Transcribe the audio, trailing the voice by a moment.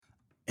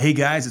Hey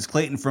guys, it's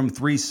Clayton from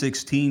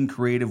 316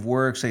 Creative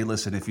Works. Hey,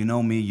 listen, if you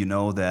know me, you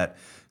know that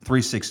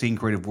 316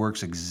 Creative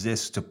Works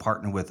exists to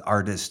partner with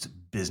artists,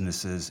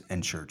 businesses,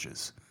 and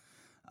churches.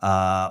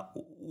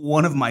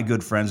 One of my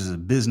good friends is a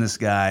business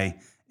guy.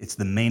 It's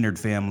the Maynard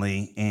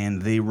family,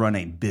 and they run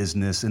a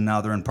business, and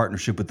now they're in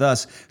partnership with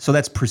us. So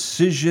that's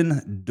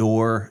Precision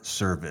Door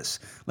Service.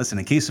 Listen,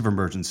 in case of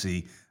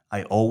emergency,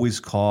 I always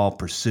call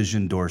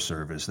Precision Door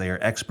Service. They are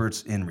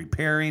experts in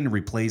repairing,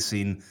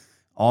 replacing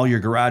all your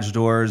garage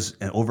doors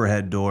and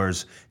overhead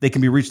doors. They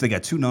can be reached. They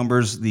got two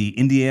numbers. The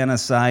Indiana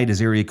side is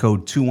area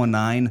code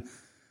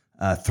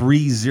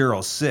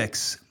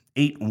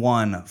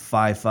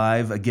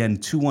 219-306-8155. Again,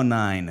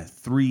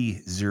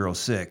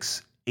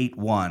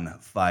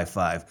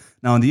 219-306-8155.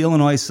 Now, on the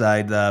Illinois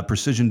side,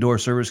 Precision Door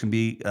Service can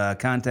be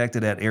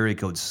contacted at area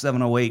code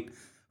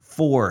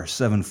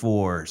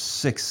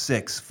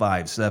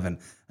 708-474-6657.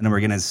 The number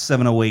again is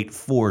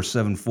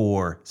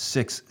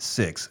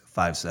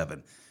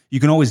 708-474-6657. You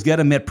can always get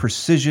them at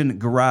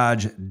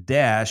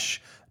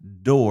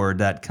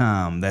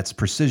precisiongarage-door.com. That's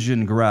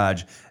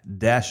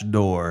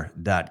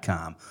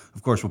precisiongarage-door.com.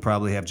 Of course, we'll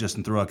probably have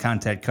Justin throw a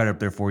contact card up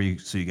there for you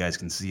so you guys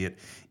can see it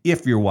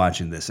if you're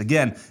watching this.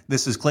 Again,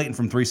 this is Clayton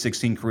from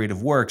 316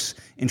 Creative Works,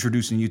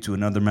 introducing you to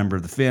another member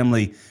of the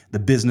family, the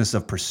business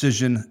of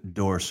Precision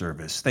Door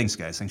Service. Thanks,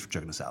 guys. Thanks for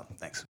checking us out.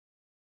 Thanks.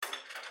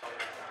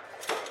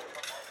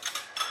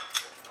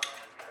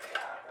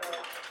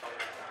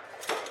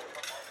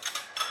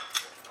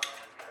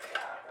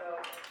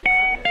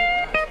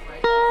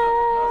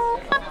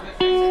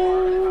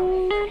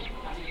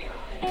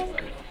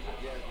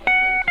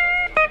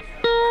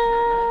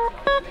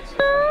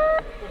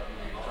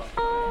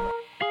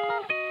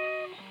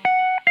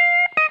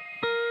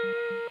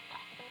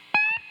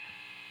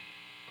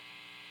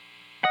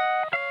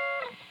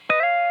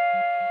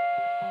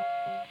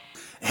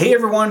 Hey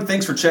everyone,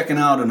 thanks for checking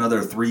out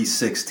another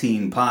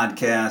 316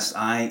 podcast.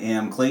 I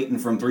am Clayton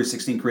from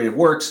 316 Creative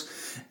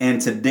Works,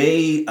 and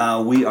today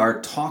we are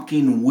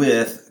talking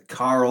with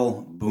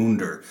Carl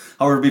Bunder.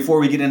 However, before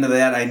we get into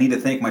that, I need to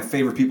thank my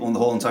favorite people in the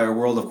whole entire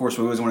world. Of course,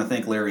 we always want to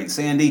thank Larry and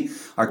Sandy,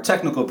 our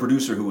technical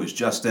producer who is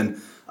Justin,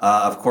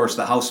 of course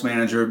the house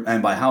manager,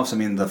 and by house I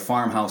mean the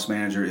farmhouse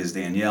manager is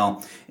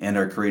Danielle, and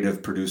our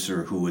creative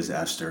producer who is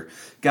Esther.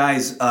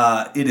 Guys,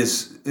 it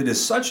is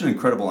such an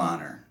incredible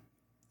honor.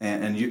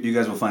 And you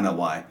guys will find out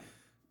why.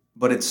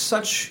 But it's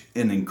such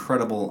an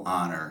incredible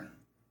honor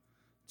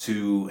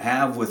to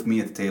have with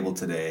me at the table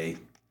today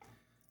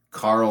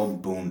Carl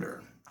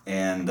Bunder.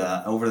 And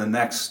over the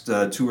next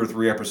 2 or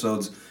 3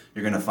 episodes,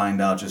 you're going to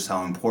find out just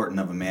how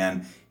important of a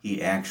man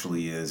he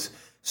actually is.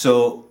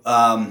 So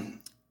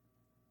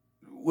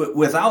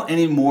without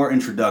any more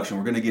introduction,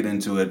 we're going to get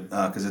into it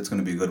because it's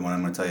going to be a good one,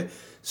 I'm going to tell you.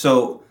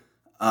 So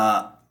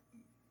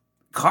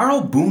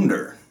Carl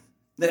Bunder.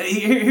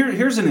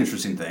 Here's an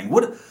interesting thing.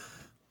 What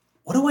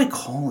do I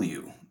call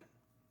you?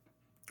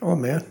 Oh,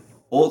 man.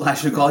 Old? I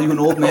should call you an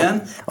old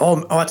man?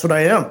 Oh, that's what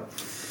I am.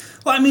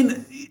 Well, I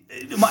mean,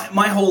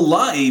 my whole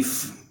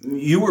life,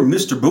 you were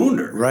Mr.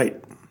 Bunder. Right.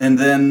 And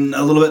then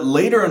a little bit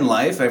later in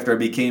life, after I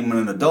became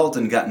an adult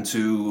and got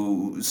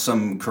into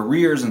some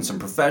careers and some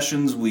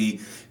professions,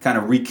 we kind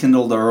of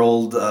rekindled our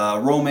old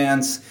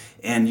romance,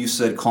 and you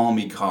said, call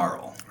me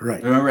Carl.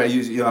 Right. Remember,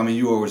 you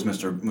were always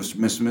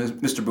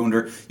Mr.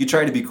 Bunder. You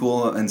tried to be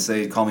cool and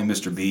say, call me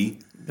Mr. B.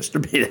 Mr.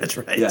 B, that's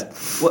right. Yeah.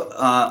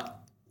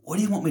 What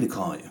do you want me to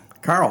call you?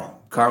 Carl.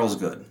 Carl's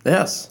good.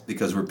 Yes.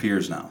 Because we're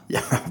peers now.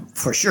 Yeah,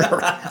 for sure.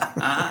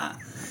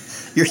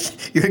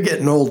 You're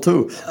getting old,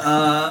 too.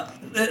 Now,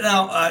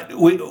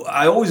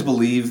 I always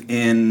believe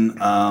in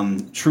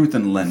truth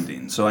in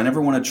lending, so I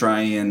never want to try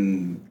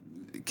and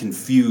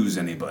confuse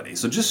anybody.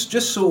 So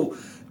just so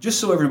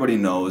everybody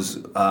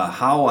knows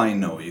how I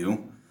know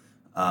you,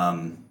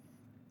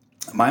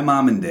 my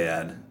mom and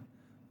dad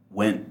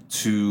went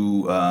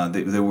to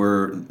they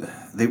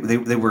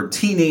were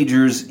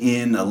teenagers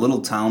in a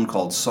little town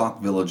called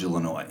Sauk Village,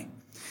 Illinois,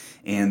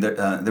 and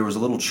there was a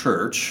little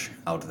church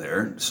out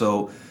there.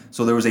 So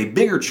there was a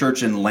bigger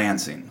church in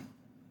Lansing,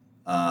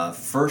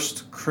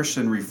 First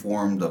Christian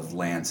Reformed of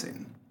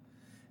Lansing.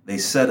 They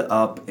set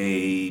up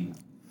a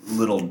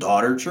little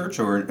daughter church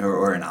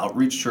or an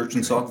outreach church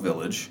in Sauk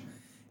Village.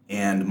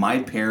 And my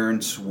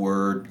parents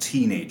were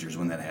teenagers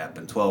when that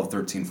happened, 12,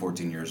 13,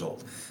 14 years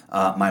old.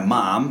 My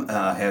mom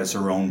has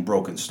her own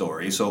broken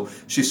story. So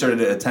she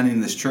started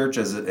attending this church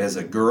as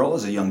a girl,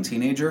 as a young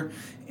teenager.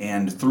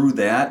 And through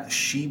that,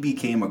 she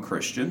became a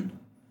Christian.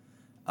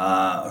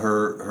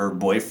 Her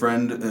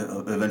boyfriend,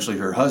 eventually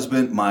her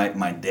husband,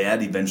 my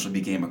dad eventually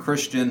became a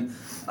Christian.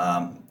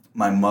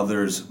 My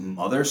mother's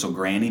mother, so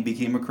Granny,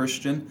 became a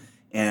Christian.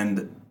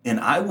 And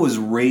I was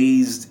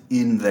raised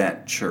in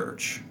that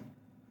church.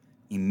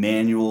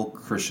 Emmanuel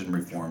Christian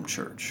Reformed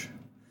Church.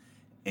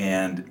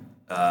 And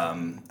I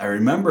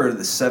remember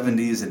the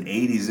 70s and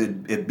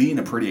 80s, it being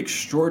a pretty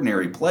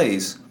extraordinary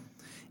place.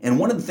 And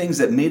one of the things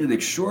that made it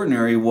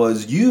extraordinary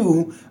was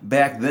you,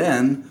 back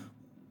then,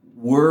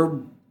 were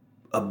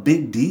a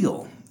big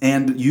deal.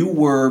 And you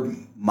were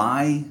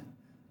my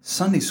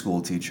Sunday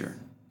school teacher.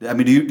 I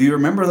mean, do you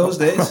remember those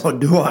days? Oh,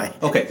 do I?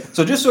 Okay,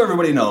 so just so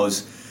everybody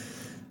knows,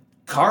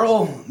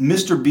 Carl,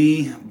 Mr.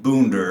 B.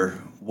 Boonder,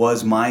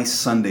 was my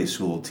Sunday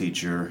school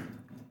teacher,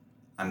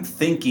 I'm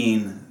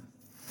thinking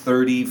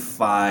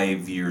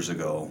 35 years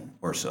ago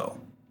or so.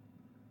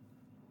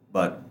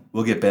 But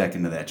we'll get back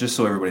into that, just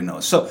so everybody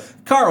knows. So,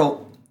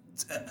 Carl,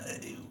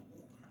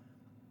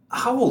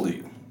 how old are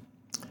you?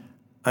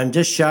 I'm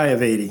just shy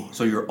of 80.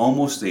 So you're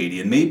almost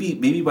 80, and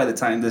maybe by the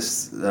time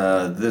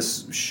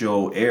this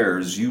show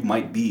airs, you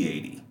might be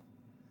 80.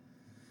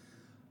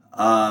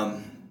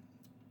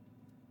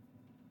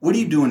 What are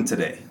you doing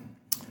today?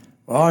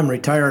 Well, I'm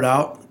retired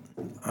out.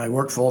 I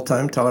worked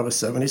full-time till I was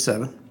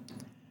 77.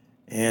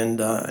 And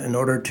in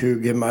order to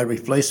give my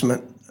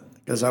replacement,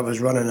 because I was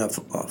running a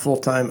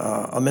full-time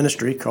a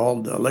ministry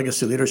called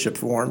Legacy Leadership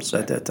Forums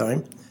at that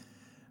time,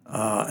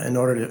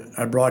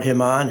 I brought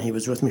him on. He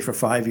was with me for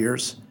 5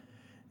 years.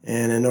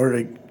 And in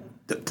order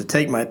to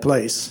take my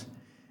place,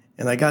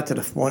 and I got to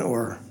the point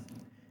where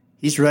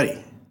he's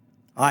ready.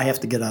 I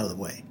have to get out of the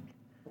way.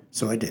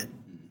 So I did.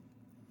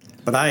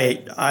 But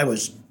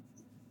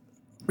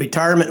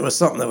retirement was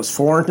something that was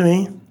foreign to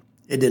me.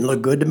 It didn't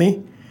look good to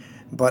me.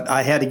 But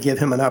I had to give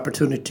him an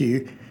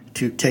opportunity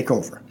to take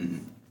over.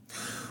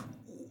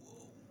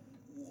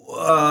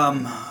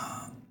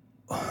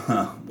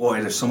 Boy,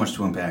 there's so much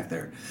to unpack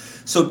there.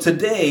 So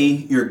today,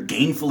 you're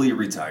gainfully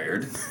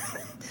retired.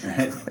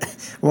 Right?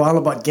 Well, all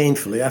about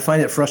gainfully. I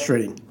find it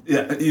frustrating.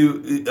 Yeah,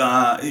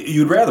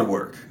 you'd rather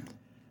work.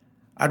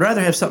 I'd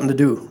rather have something to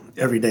do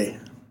every day.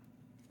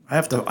 I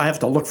have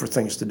to look for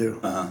things to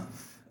do.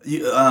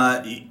 You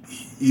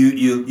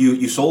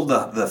sold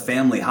the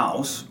family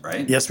house,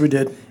 right? Yes, we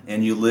did.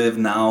 And you live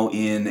now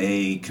in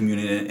a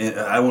community.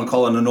 I won't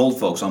call it an old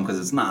folks home because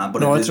it's not.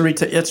 But No, it's a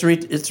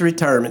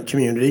retirement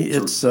community.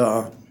 It's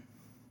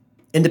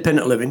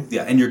independent living.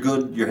 Yeah, and you're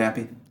good. You're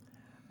happy.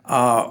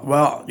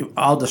 Well,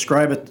 I'll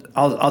describe it.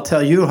 I'll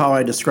tell you how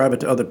I describe it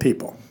to other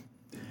people.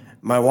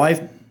 My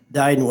wife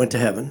died and went to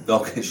heaven.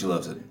 Okay, she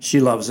loves it. She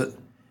loves it,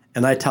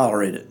 and I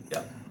tolerate it.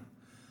 Yeah.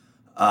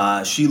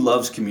 She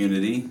loves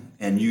community,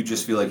 and you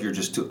just feel like you're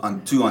just too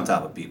on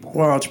top of people.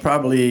 Well, it's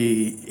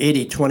probably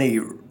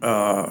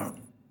 80-20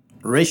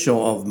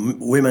 ratio of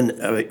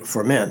women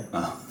for men.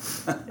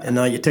 And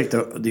now you take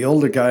the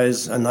older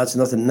guys, and that's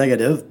nothing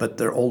negative, but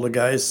they're older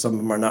guys. Some of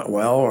them are not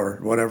well or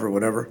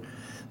whatever.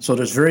 So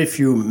there's very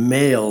few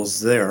males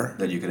there.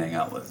 That you can hang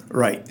out with.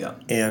 Right. Yeah.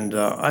 And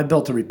I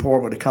built a rapport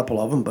with a couple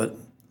of them, but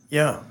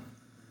yeah.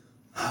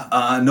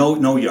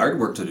 No yard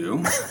work to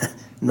do.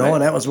 No, right?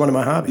 And that was one of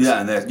my hobbies. Yeah,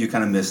 and that you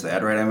kind of missed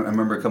that, right? I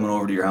remember coming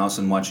over to your house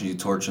and watching you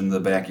torch in the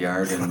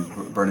backyard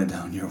and burning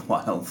down your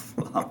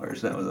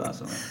wildflowers. That was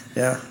awesome.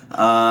 Yeah.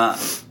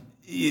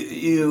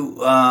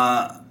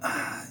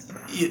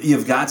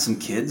 You've got some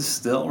kids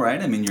still,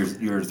 right? I mean,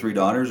 your 3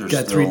 daughters are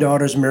Got still... 3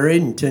 daughters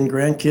married and 10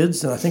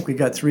 grandkids, and I think we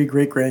got 3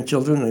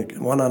 great-grandchildren and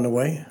 1 on the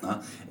way.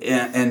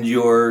 And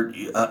your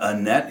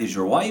Annette is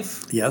your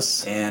wife?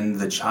 Yes. And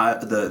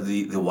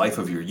the wife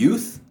of your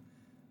youth?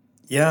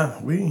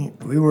 Yeah, we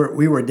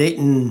were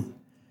dating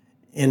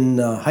in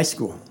high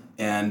school.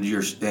 And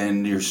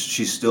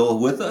she's still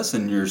with us,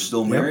 and you're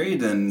still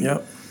married, and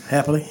Yep,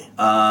 happily.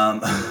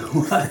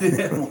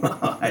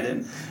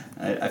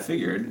 I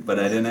figured, but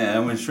I didn't.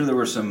 I'm sure there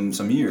were some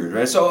years,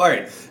 right? So all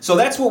right, so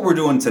that's what we're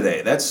doing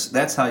today.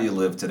 That's how you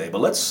live today. But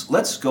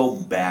let's go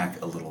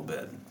back a little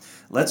bit.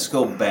 Let's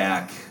go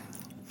back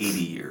 80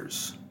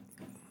 years.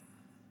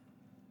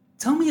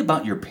 Tell me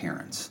about your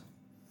parents.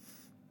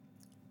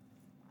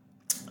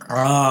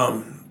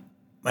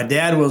 My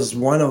dad was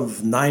one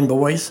of 9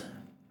 boys.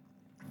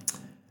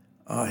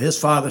 His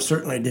father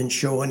certainly didn't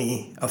show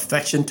any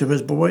affection to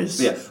his boys.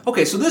 Yeah.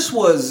 Okay. So this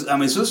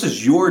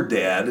is your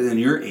dad, and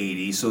you're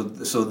 80. So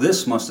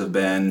this must have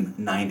been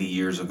 90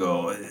 years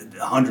ago,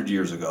 100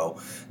 years ago.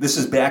 This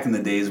is back in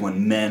the days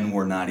when men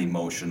were not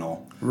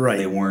emotional. Right.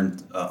 They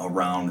weren't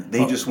around.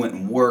 They just went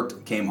and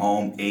worked, came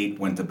home, ate,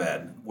 went to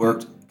bed.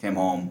 Worked, came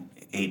home,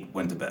 ate,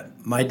 went to bed.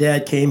 My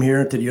dad came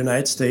here to the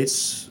United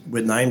States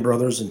with 9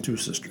 brothers and 2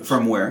 sisters.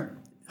 From where?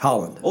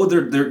 Holland. Oh,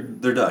 they're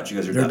Dutch. You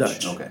guys are They're Dutch.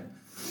 Dutch. Okay.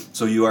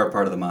 So you are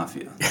part of the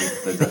mafia,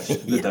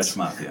 the Dutch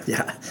mafia.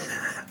 Yeah,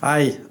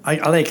 I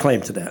lay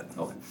claim to that.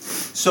 Okay.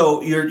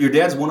 So your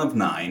dad's one of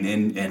 9,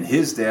 and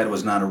his dad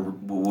was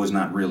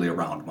not really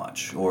around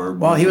much, or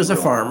Well, he was a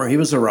farmer. He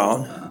was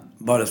around,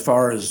 but as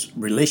far as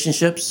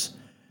relationships,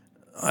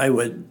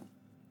 to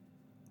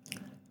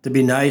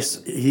be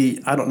nice,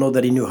 I don't know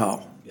that he knew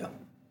how.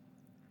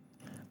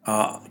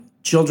 Yeah.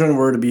 Children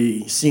were to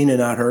be seen and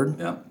not heard.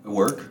 Yeah.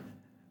 Work.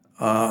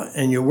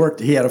 And you worked.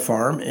 He had a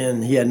farm,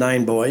 and he had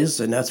 9 boys,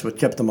 and that's what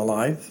kept him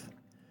alive.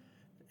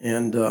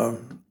 And the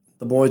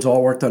boys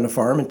all worked on the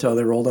farm until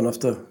they were old enough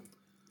to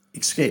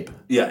escape.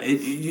 Yeah.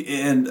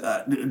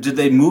 Did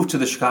they move to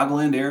the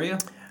Chicagoland area?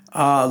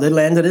 They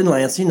landed in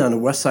Lansing on the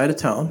west side of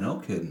town. No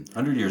kidding.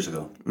 100 years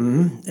ago.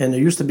 Mm-hmm. And there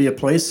used to be a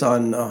place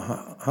on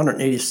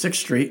 186th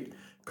Street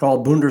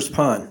called Boonder's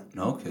Pond.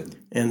 No kidding.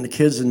 And the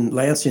kids in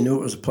Lansing knew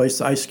it was a place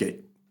to ice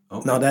skate.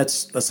 Okay. Now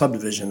that's a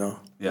subdivision now.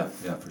 Yeah,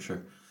 for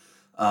sure.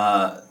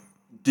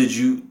 Did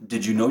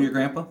you know your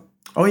grandpa?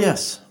 Oh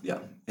yes, Yeah,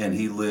 and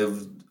he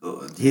lived.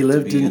 he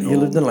lived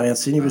in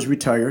Lansing. He was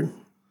retired.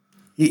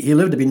 He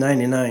lived to be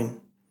 99.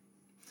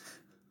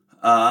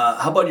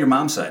 How about your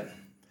mom's side?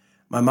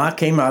 My mom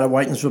came out of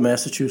Whitensville,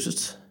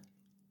 Massachusetts.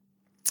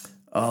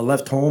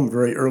 Left home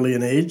very early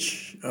in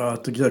age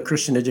to get a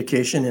Christian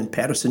education in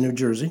Paterson, New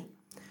Jersey.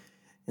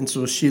 And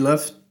so she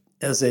left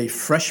as a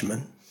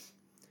freshman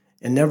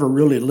and never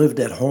really lived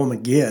at home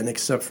again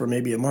except for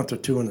maybe a month or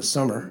two in the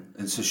summer.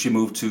 And so she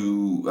moved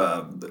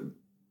to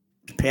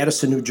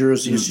Paterson, New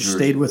Jersey. She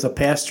stayed with a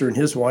pastor and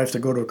his wife to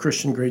go to a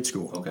Christian grade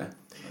school. Okay.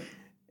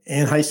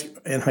 And high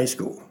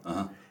school.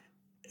 Uh-huh.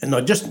 And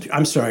no,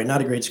 I'm sorry,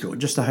 not a grade school,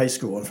 just a high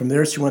school. And from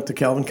there she went to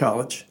Calvin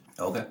College.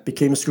 Okay.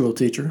 Became a school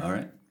teacher. All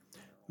right.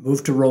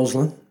 Moved to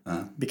Roseland.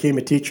 Became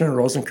a teacher in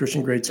Roseland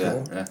Christian Grade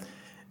School. Yeah.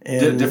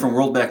 And, different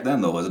world back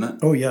then, though, wasn't it?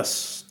 oh,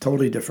 yes.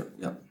 Totally different.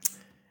 Yep.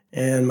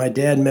 And my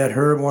dad met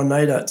her one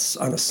night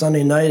on a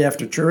Sunday night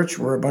after church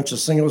where a bunch of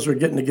singles were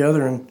getting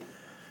together, and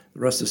the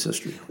rest is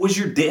history. Was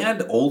your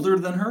dad older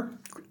than her?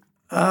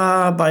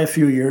 By a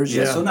few years,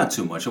 yeah. So not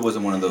too much. It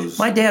wasn't one of those.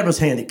 My dad was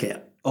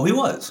handicapped. Oh, he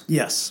was?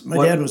 Yes.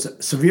 My dad was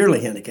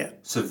severely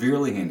handicapped.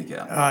 Severely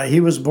handicapped. He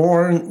was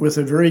born with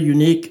a very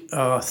unique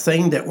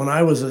thing that when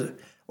I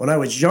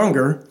was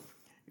younger,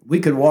 we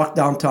could walk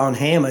downtown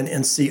Hammond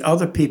and see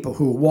other people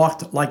who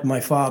walked like my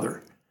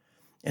father.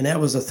 And that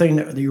was the thing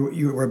that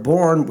you were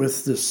born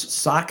with this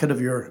socket of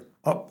your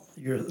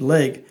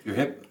leg, Your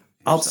hip?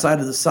 outside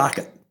of the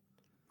socket.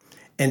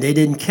 And they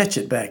didn't catch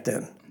it back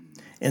then.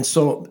 And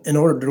so in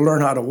order to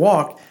learn how to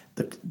walk,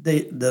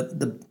 they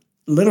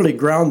literally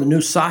ground the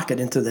new socket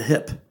into the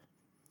hip.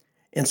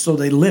 And so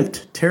they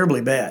limped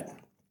terribly bad.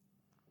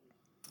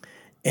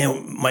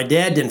 And my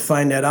dad didn't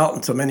find that out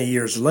until many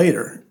years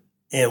later.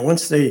 And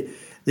once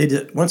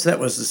once that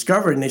was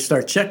discovered and they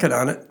started checking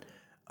on it,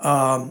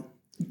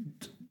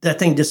 that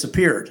thing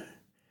disappeared.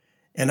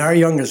 And our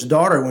youngest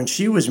daughter, when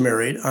she was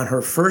married, on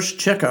her first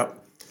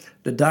checkup,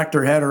 the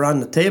doctor had her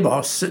on the table, I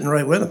was sitting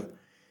right with him.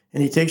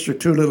 And he takes her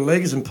two little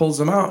legs and pulls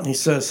them out, and he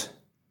says,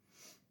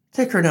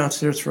 "Take her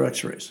downstairs for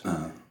x-rays."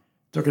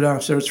 Took her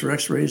downstairs for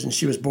x-rays, and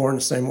she was born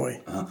the same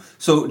way.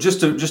 So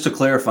just to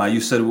clarify, you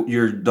said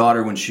your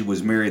daughter, when she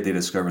was married, they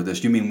discovered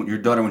this. You mean your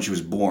daughter, when she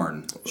was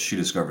born, she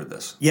discovered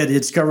this? Yeah, they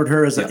discovered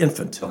her as an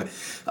infant. Okay.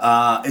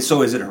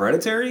 So is it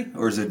hereditary,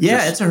 or is it?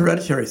 Yeah, it's a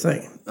hereditary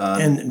thing.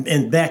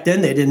 And back then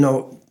they didn't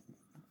know.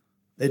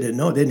 They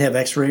didn't have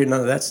x-ray, none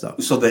of that stuff.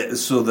 So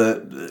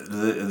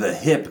the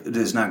hip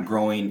is not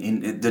growing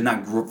in. It did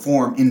not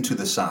form into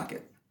the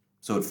socket.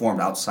 So it formed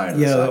outside of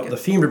the socket. Yeah, the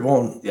femur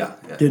bone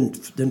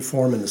didn't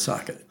form in the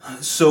socket.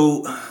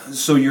 So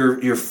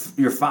your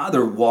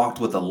father walked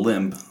with a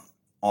limp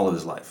all of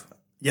his life.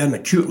 Yeah, an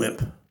acute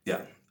limp.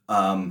 Yeah.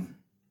 And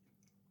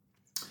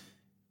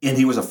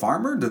he was a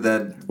farmer? Did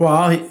that...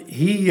 Well,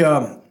 he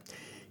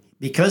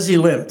because he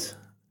limped,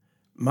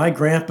 my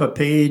grandpa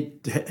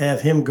paid to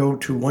have him go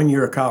to 1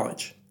 year of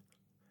college.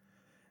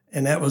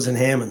 And that was in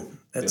Hammond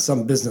at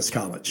some business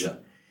college. Yeah.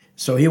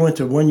 So he went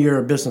to 1 year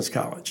of business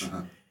college.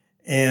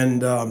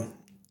 And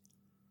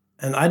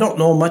I don't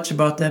know much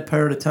about that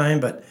period of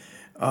time, but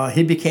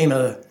he became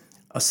a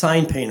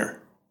sign painter,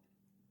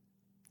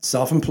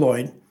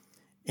 self-employed,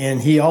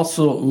 and he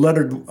also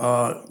lettered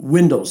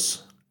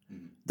windows,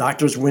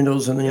 doctors'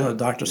 windows, and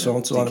doctor so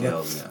and so,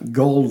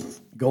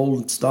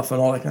 gold stuff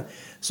and all that kind.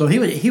 So he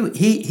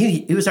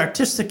was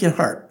artistic in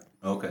heart.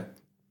 Okay.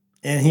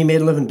 And he made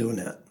a living doing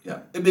that.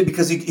 Yeah,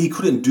 because he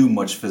couldn't do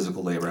much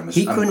physical labor.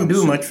 He couldn't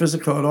do much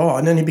physical at all.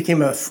 And then he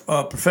became a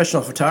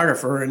professional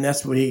photographer, and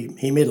that's what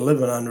he made a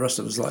living on the rest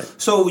of his life.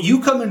 So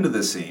you come into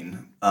the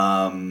scene.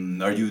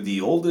 Are you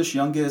the oldest,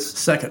 youngest?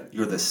 Second.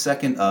 You're the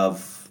second of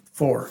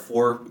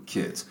four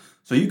kids.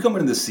 So you come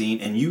into the scene,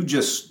 and you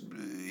just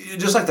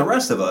like the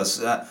rest of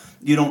us,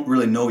 you don't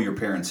really know your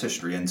parents'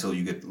 history until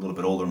you get a little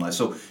bit older in life.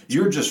 So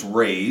you're just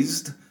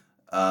raised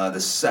the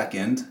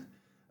second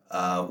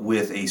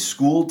with a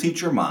school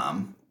teacher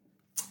mom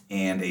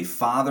and a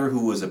father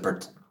who was a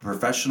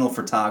professional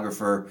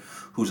photographer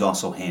who's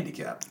also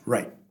handicapped.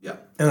 Right. Yeah.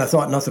 And I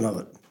thought nothing of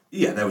it.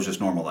 Yeah, that was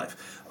just normal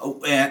life. Oh,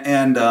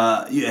 and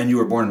you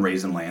were born and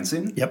raised in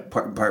Lansing? Yep.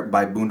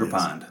 By Boonder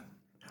Pond?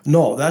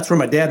 No, that's where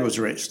my dad was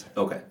raised.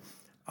 Okay.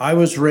 I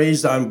was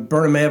raised on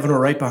Burnham Avenue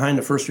right behind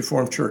the First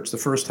Reformed Church, the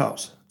first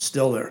house.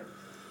 Still there.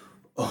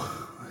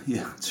 Oh,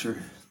 yeah, sure.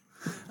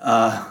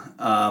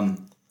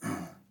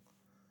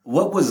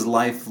 What was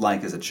life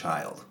like as a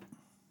child?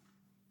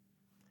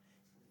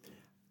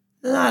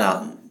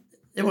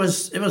 It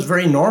was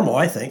very normal,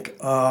 I think.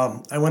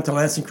 I went to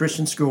Lansing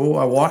Christian School.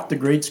 I walked to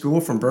grade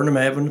school from Burnham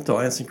Avenue to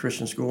Lansing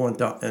Christian School on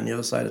the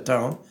other side of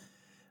town,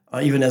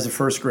 even as a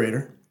first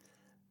grader.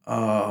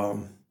 I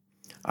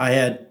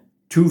had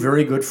two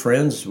very good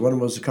friends. One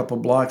was a couple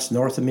blocks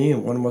north of me,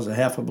 and one was a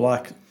half a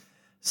block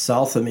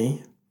south of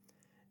me.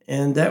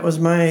 And that was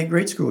my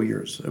grade school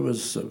years. It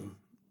was,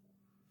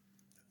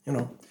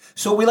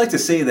 So we like to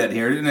say that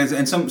here,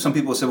 and some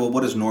people say, "Well,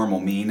 what does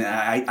normal mean?"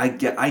 I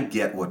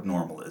get what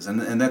normal is,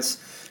 and that's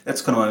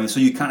kind of what I mean.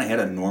 So you kind of had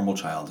a normal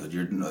childhood.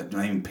 Your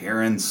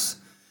parents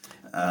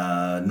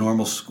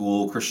normal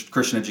school,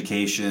 Christian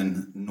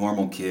education,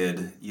 normal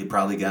kid. You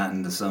probably got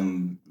into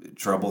some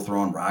trouble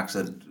throwing rocks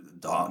at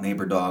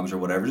neighbor dogs or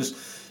whatever. Just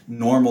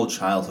normal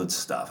childhood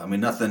stuff. I mean,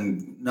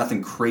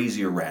 nothing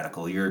crazy or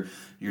radical. Your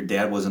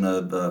dad wasn't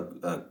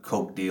a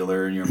coke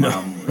dealer, and your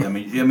mom. I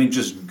mean,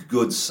 just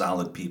good,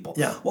 solid people.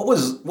 Yeah. What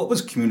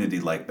was community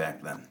like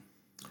back then?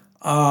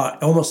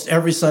 Almost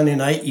every Sunday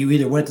night, you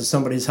either went to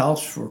somebody's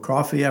house for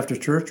coffee after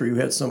church, or you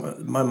had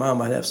my mom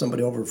might have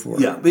somebody over for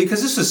it. Yeah,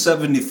 because this is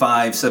 70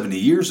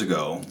 years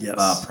ago.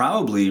 Yes.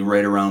 Probably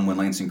right around when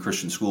Lansing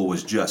Christian School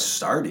was just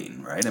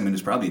starting, right? I mean,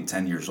 it's probably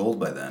 10 years old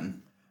by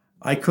then.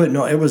 I couldn't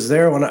know. It was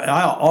there when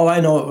all I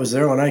know, it was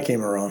there when I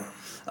came around.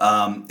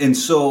 And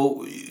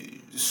so,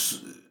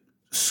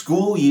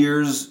 school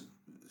years,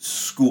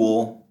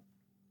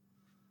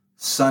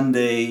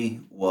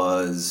 Sunday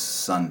was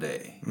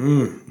Sunday.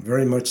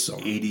 Very much so.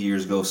 80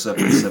 years ago,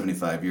 70,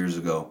 75 years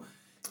ago,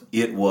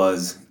 it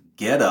was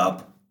get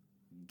up,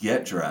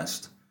 get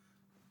dressed,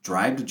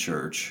 drive to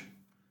church,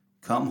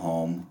 come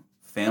home,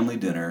 family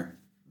dinner,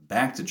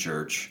 back to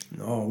church.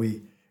 No,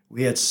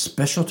 we had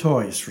special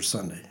toys for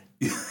Sunday.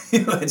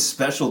 You had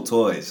special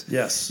toys.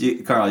 Yes.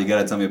 Carl, you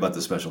got to tell me about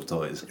the special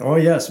toys. Oh,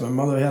 yes. My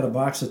mother had a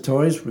box of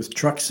toys with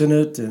trucks in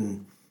it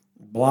and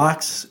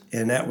blocks,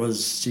 and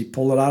she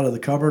pulled it out of the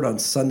cupboard on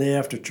Sunday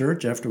after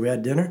church, after we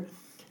had dinner,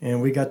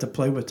 and we got to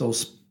play with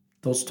those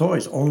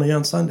toys only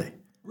on Sunday.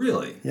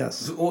 Really? Yes.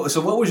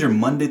 So what was your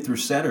Monday through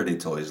Saturday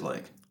toys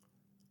like?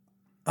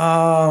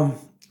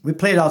 We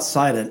played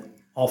outside an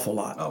awful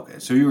lot. Okay,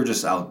 so you were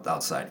just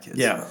outside kids.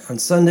 Yeah. On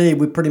Sunday,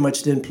 we pretty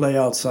much didn't play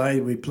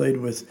outside. We played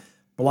with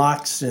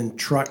blocks and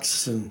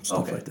trucks and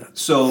stuff like that.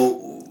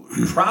 So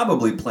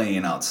probably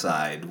playing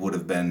outside would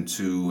have been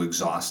too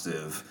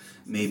exhaustive,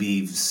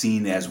 maybe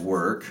seen as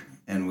work,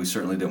 and we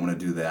certainly didn't want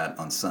to do that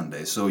on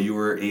Sunday. So you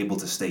were able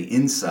to stay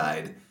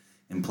inside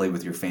and play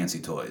with your fancy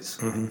toys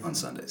on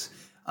Sundays.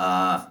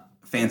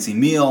 Fancy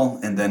meal,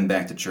 and then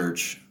back to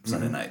church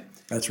Sunday night.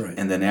 That's right.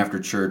 And then after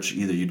church,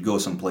 either you'd go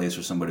someplace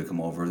or somebody would come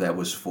over. That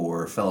was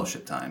for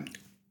fellowship time.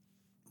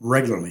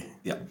 Regularly.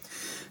 Yeah.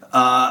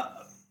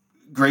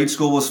 Grade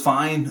school was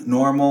fine,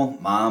 normal.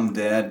 Mom,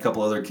 dad, a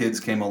couple other kids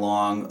came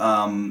along.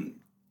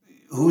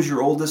 Who's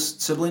your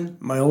oldest sibling?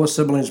 My oldest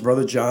sibling is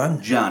Brother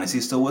John. John, is he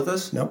still with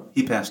us? Nope.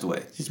 He passed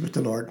away. He's with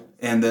the Lord.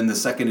 And then the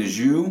second is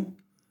you?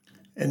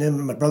 And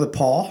then my brother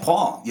Paul.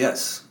 Paul,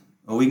 yes.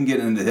 Well, we can get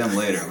into him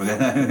later.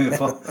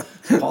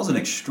 Paul's an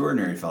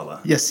extraordinary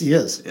fella. Yes, he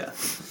is. Yeah.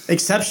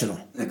 Exceptional.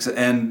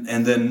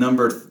 And then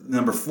number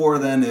 4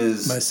 then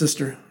is My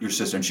sister. your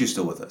sister, and she's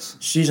still with us.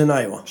 She's in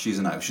Iowa. She's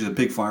in Iowa. She's a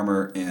pig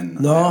farmer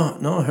in Iowa.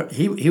 No.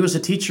 He was a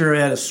teacher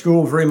at a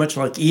school very much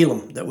like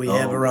Elam that we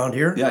have around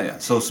here. Yeah.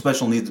 So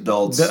special needs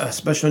adults. A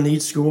special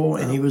needs school,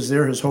 and he was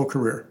there his whole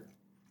career.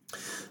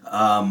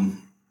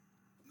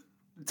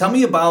 Tell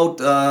me about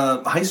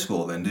high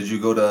school then. Did you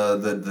go to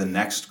the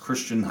next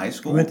Christian high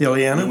school? We went to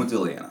Ileana. You went to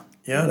Ileana.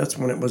 Yeah, that's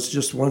when it was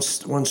just one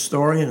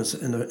story in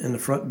the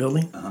front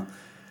building.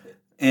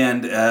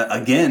 And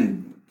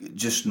again,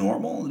 just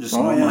normal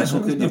high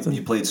school kid.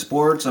 You played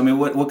sports. I mean,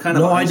 what kind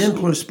of? No, high I didn't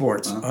school? play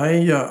sports.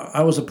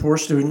 I was a poor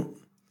student.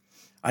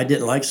 I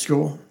didn't like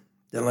school.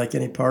 Didn't like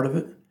any part of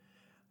it.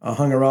 I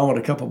hung around with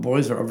a couple of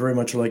boys that are very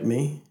much like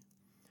me.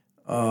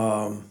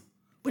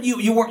 But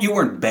you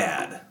weren't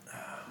bad.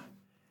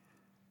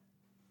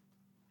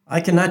 I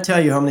cannot tell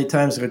you how many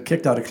times I got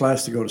kicked out of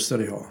class to go to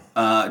study hall.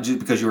 Just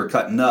because you were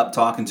cutting up,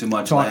 talking too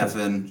much,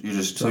 laughing.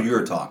 So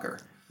you're a talker.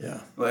 Yeah.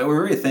 Well,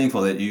 we're very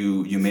thankful that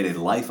you made a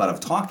life out of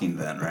talking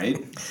then, right?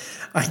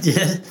 I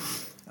did.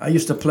 I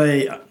used to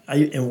play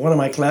in one of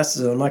my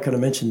classes. I'm not going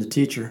to mention the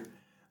teacher.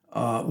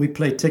 We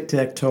played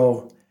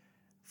tic-tac-toe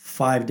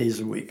 5 days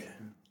a week,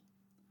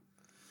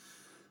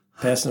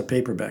 passing a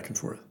paper back and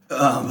forth.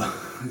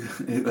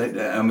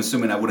 I'm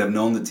assuming I would have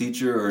known the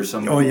teacher or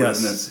somebody. Oh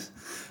yes.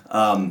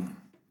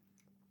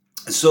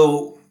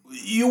 So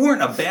you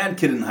weren't a bad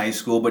kid in high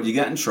school, but you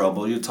got in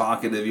trouble. You're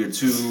talkative. You're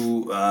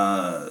too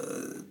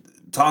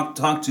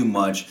talk too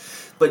much.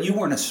 But you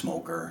weren't a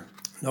smoker.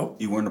 Nope.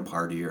 You weren't a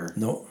partier.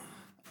 Nope.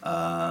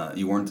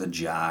 You weren't a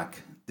jock.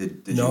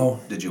 No.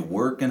 Did you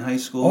work in high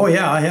school? Oh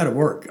yeah, I had to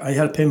work. I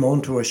had to pay my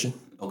own tuition.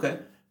 Okay.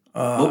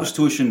 What was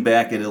tuition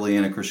back at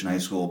Ileana Christian High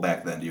School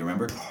back then? Do you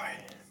remember?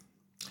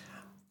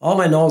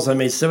 All I know is I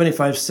made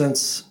 75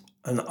 cents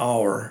an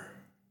hour.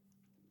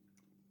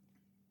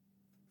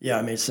 Yeah,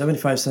 I made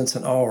 75 cents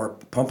an hour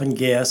pumping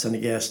gas in the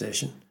gas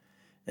station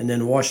and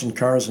then washing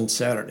cars on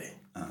Saturday.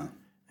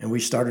 And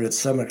we started at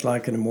 7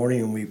 o'clock in the morning,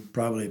 and we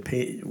probably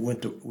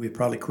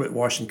quit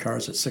washing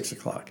cars at 6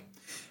 o'clock.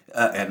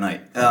 At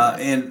night.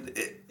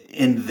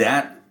 And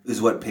that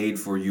is what paid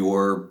for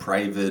your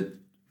private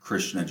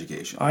Christian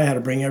education. I had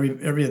to bring I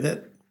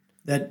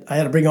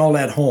had to bring all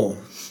that home.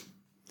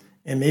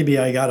 And maybe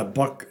I got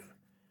 $1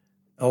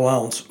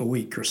 allowance a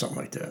week or something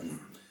like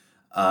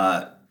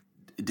that.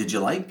 Did you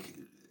like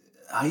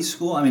high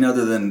school? I mean,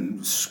 other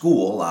than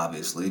school,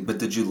 obviously, but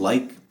did you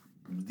like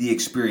the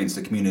experience,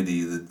 the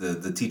community,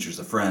 the teachers,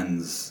 the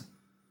friends?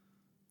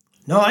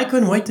 No, I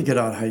couldn't wait to get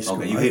out of high school.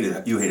 Okay, you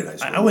hated high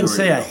school. I wouldn't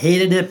say I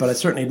hated it, but I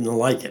certainly didn't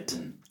like it.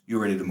 You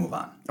were ready to move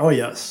on. Oh,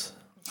 yes.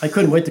 I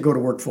couldn't wait to go to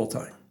work full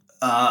time.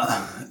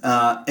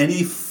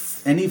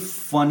 Any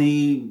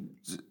funny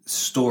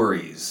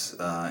stories?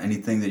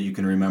 Anything that you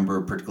can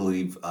remember,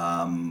 particularly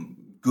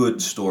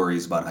good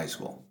stories about high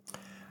school?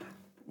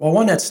 Well,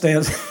 one that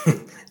stands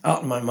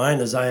out in my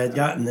mind is I had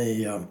gotten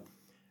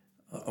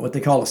what they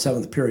call a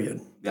seventh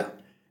period. Yeah.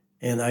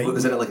 And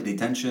Was that like a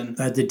detention?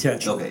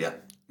 detention. Okay, yeah.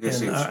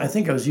 And I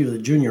think I was either a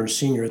junior or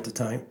senior at the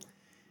time.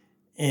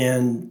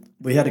 And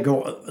we had to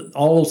go,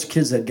 all those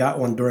kids that got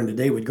one during the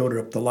day would go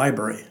to the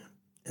library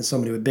and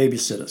somebody would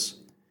babysit us.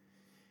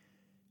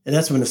 And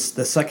that's when the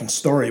second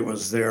story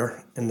was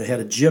there, and they had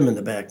a gym in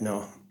the back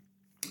now.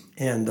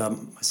 And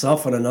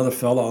myself and another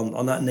fellow,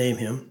 I'll not name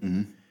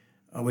him,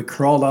 we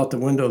crawled out the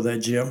window of that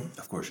gym.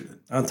 Of course you did.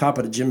 On top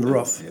of the gym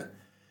roof, Yeah.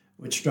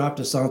 which dropped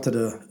us onto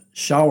the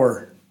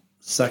shower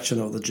section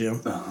of the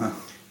gym,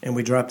 and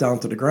we dropped down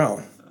to the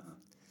ground.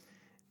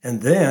 And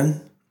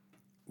then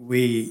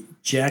we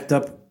jacked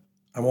up,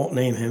 I won't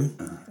name him,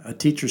 a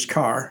teacher's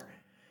car,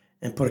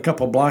 and put a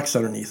couple of blocks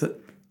underneath it.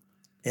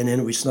 And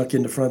then we snuck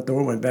in the front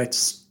door, went back to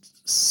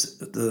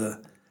the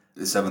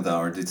 7th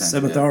hour detention.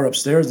 Seventh hour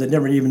upstairs. They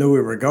never even knew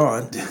we were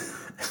gone.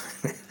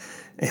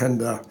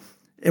 And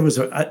it was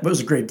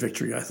a great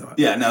victory, I thought.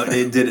 Yeah. Now,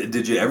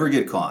 did you ever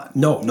get caught?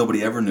 No.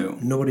 Nobody ever knew.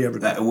 Nobody ever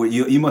did.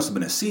 You must have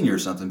been a senior or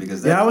something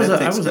because that, Yeah, that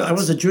takes guts. I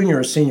was a junior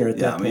or senior at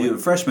that point.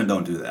 Freshmen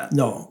don't do that.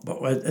 No,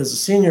 but as a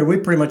senior, we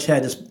pretty much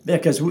had this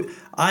because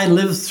I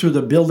lived through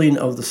the building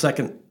of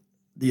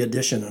the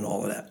addition and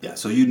all of that. Yeah,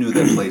 so you knew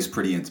that place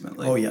pretty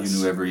intimately. Oh, yes. You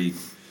knew every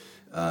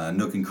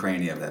nook and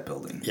cranny of that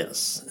building.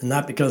 Yes, and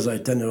not because I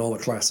attended all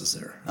the classes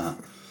there.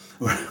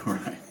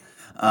 Right.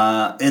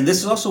 And this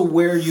is also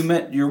where you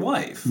met your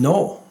wife.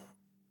 No,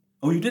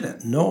 Oh, you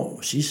didn't? no,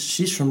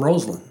 she's from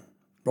Roseland,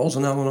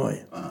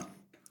 Illinois,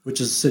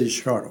 which is the city of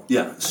Chicago.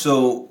 Yeah.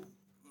 So,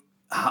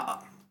 I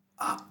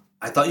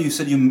thought you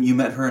said you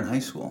met her in high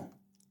school.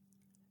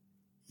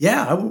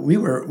 Yeah, we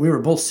were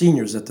both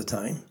seniors at the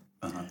time,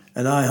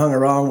 and I hung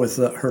around with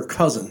her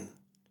cousin.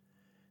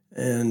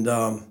 And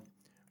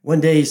one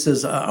day he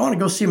says, "I want to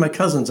go see my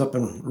cousins up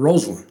in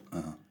Roseland."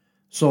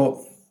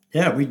 So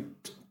yeah, we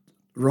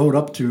rode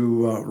up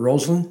to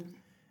Roseland,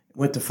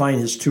 went to find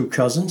his two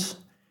cousins,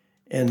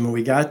 and when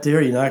we got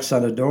there, he knocks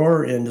on the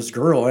door, and this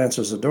girl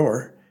answers the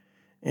door,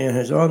 and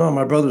he says, "Oh no,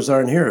 my brothers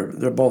aren't here;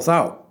 they're both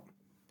out."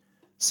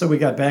 So we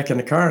got back in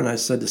the car, and I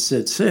said to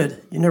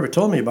Sid, "You never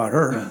told me about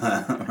her."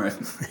 Right.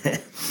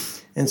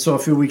 And so a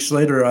few weeks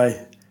later,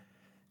 I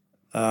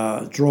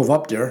drove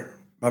up there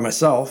by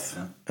myself,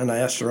 and I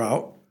asked her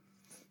out.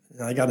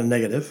 And I got a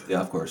negative.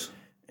 Yeah, of course.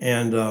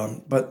 And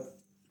but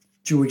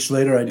 2 weeks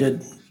later, I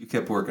did. You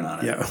kept working on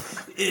it. Yeah.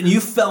 And you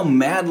fell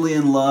madly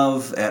in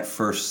love at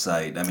first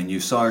sight. I mean, you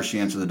saw her, she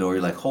answered the door,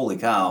 you're like, holy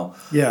cow.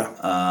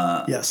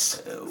 Yeah.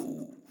 Yes.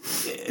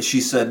 She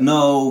said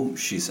no,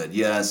 she said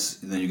yes.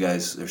 And then you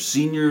guys are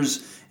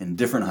seniors in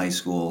different high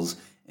schools,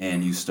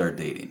 and you start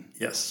dating.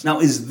 Yes. Now,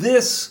 is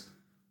this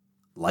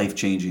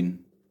life-changing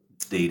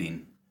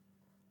dating?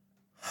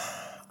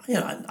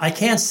 Yeah, I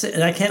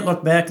can't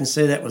look back and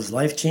say that was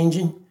life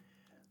changing.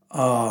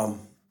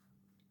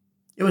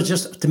 It was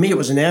just, to me, it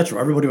was natural.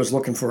 Everybody was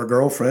looking for a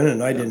girlfriend,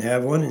 and I didn't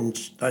have one, and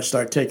I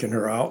started taking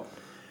her out.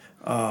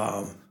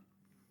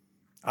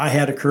 I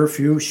had a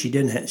curfew. She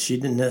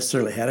didn't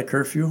necessarily had a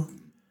curfew.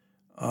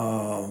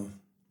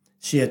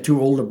 She had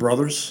two older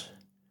brothers.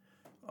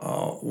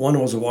 One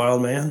was a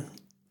wild man,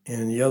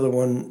 and the other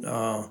one,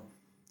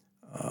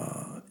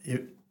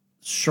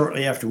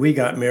 shortly after we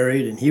got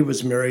married and he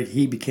was married,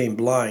 he became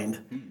blind.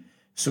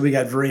 So we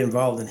got very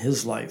involved in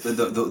his life.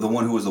 The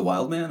one who was a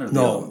wild man? Or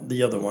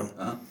the other one.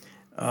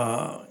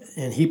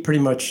 And he pretty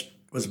much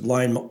was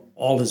blind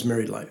all his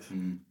married life.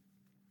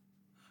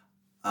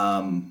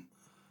 Tell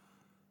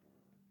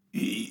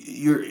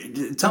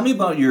me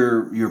about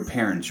your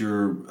parents,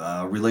 your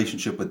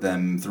relationship with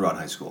them throughout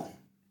high school.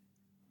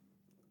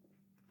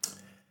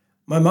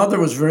 My mother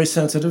was very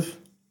sensitive.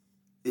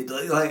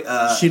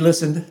 She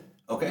listened.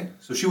 Okay,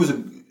 so she was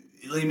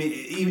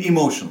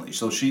emotionally.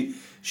 So she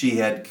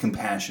had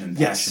compassion,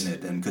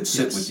 passionate, and could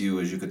sit with you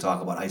as you could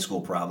talk about high school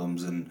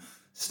problems and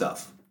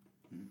stuff.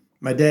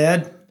 My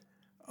dad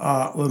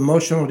was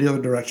emotional the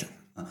other direction.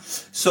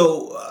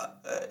 So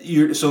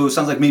it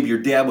sounds like maybe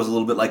your dad was a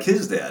little bit like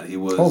his dad. He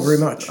was very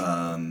much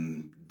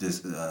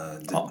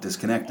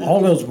disconnected. All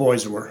those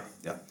boys were.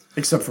 Yeah,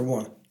 except for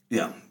one.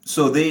 Yeah.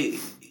 So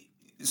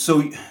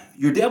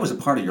your dad was a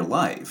part of your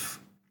life.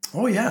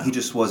 Oh, yeah. He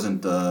just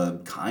wasn't a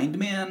kind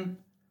man?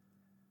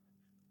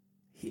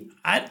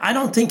 I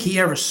don't think he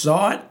ever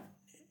saw it,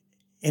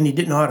 and he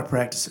didn't know how to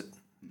practice it.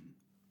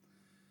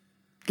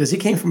 Because he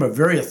came from a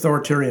very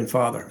authoritarian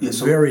father. Yeah,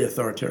 very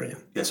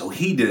authoritarian. Yeah, so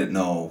he didn't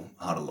know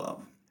how to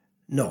love.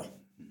 No.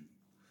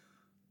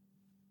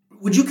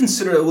 Would you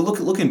consider,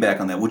 looking back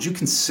on that, would you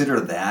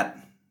consider that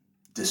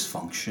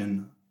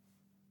dysfunction?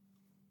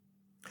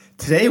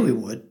 Today we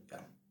would. Yeah.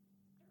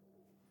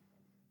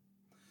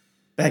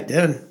 Back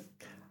then,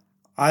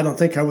 I don't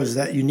think I was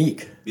that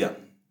unique. Yeah.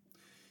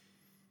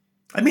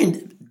 I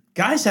mean,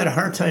 guys had a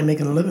hard time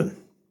making a living.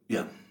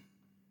 Yeah.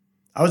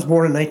 I was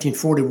born in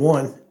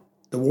 1941.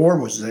 The war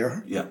was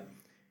there. Yeah.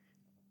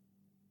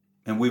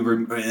 And we were,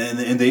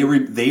 and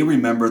they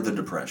remember the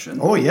Depression.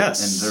 Oh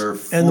yes, and they're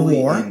fully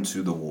the war.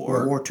 into the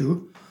war. World War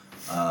II.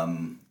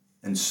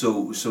 And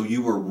so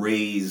you were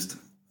raised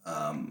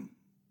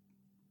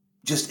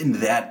just in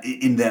that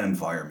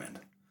environment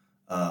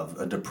of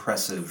a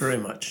depressive, Very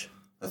much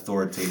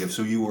authoritative.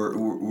 So you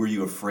were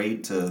you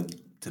afraid to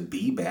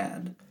be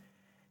bad,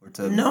 or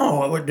to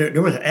No,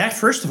 there was.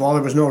 First of all,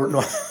 there was no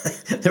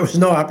there was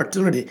no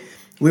opportunity.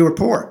 We were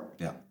poor.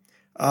 Yeah.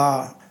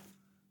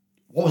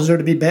 What was there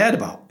to be bad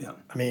about? Yeah.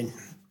 I mean,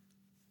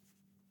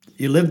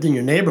 you lived in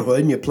your neighborhood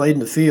and you played in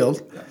the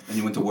field. Yeah. And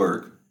you went to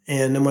work.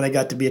 And then when I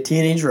got to be a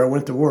teenager, I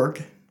went to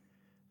work.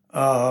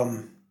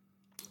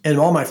 And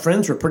all my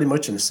friends were pretty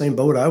much in the same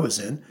boat I was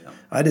in. Yeah.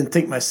 I didn't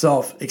think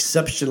myself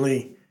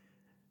exceptionally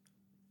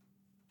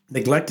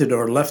neglected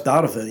or left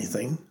out of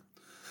anything.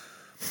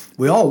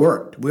 We all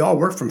worked. We all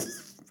worked from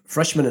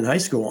freshman in high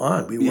school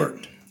on. We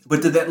worked.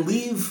 But did that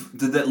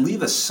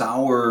leave a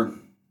sour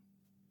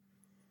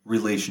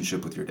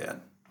relationship with your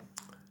dad?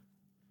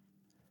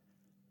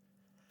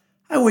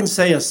 I wouldn't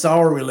say a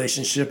sour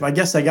relationship. I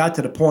guess I got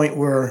to the point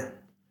where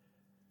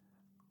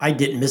I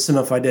didn't miss him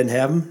if I didn't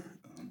have him.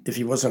 If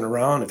he wasn't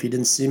around, if he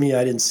didn't see me,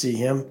 I didn't see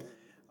him.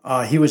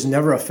 He was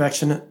never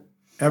affectionate,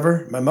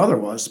 ever. My mother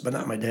was, but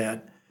not my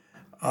dad.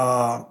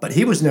 But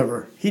he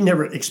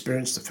never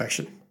experienced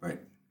affection. Right.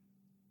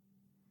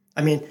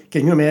 I mean,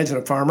 can you imagine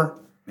a farmer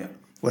Yeah.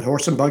 with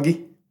horse and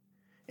buggy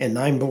and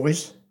 9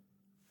 boys?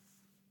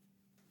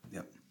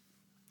 Yep.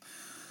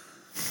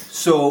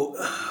 So,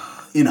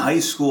 in high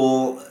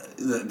school,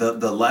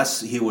 the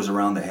less he was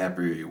around, the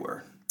happier you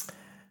were.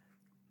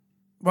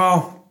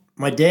 Well,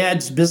 my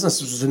dad's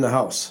business was in the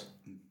house,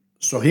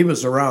 so he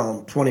was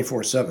around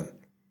 24/7.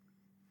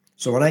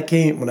 So when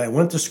I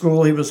went to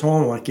school, he was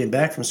home. When I came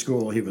back from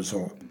school, he was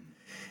home.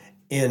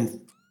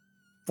 In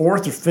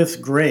 4th or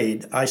 5th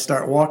grade, I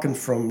start walking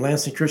from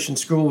Lansing Christian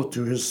School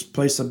to his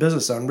place of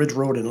business on Ridge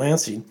Road in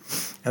Lansing,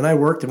 and I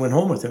worked and went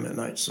home with him at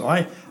night. So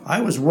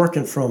I was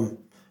working from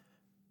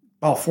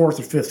about 4th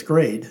or 5th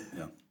grade.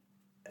 Yeah.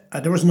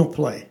 There was no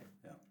play.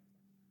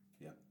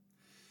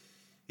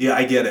 Yeah,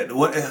 I get it.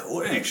 What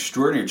an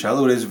extraordinary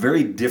childhood. It's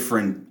very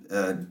different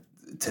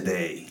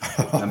today.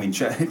 I mean,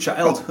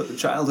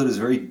 childhood is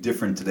very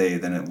different today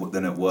than it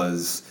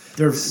was.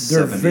 They're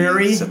 70,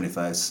 very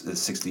 75,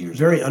 60 years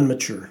very ago.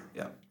 immature.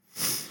 Yeah.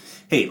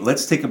 Hey,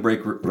 let's take a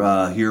break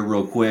here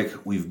real quick.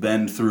 We've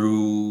been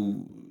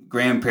through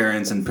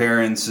grandparents and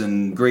parents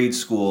and grade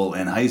school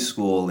and high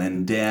school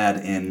and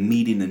dad and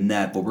meeting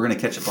Annette, but we're going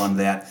to catch up on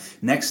that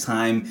next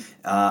time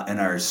in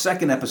our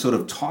second episode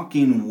of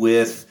Talking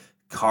with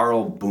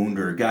Carl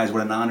Boonder. Guys,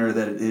 what an honor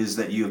that it is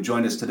that you have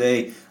joined us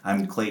today.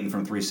 I'm Clayton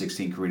from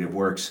 316 Creative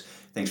Works.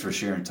 Thanks for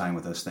sharing time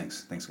with us.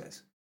 Thanks,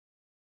 guys.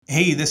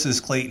 Hey, this is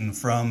Clayton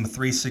from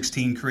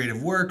 316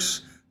 Creative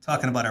Works,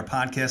 talking about our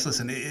podcast.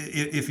 Listen,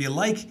 if you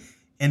like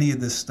any of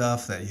this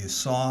stuff that you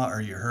saw or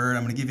you heard,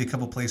 I'm going to give you a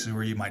couple places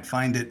where you might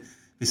find it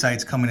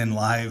besides coming in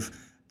live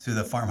to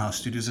the Farmhouse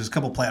Studios. There's a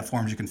couple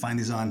platforms you can find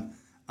these on.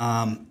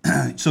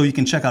 So you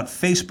can check out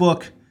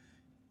Facebook,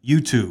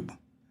 YouTube,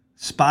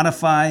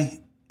 Spotify,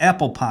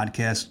 Apple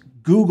Podcasts,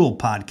 Google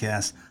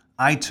Podcasts,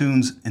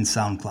 iTunes, and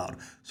SoundCloud.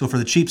 So for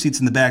the cheap seats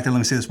in the back there, let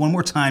me say this one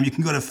more time. You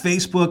can go to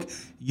Facebook,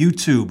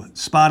 YouTube,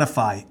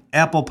 Spotify,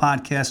 Apple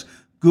Podcasts,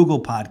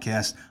 Google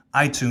Podcasts,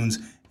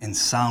 iTunes, and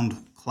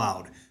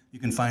SoundCloud. You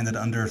can find it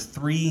under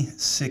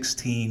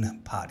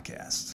 316 Podcasts.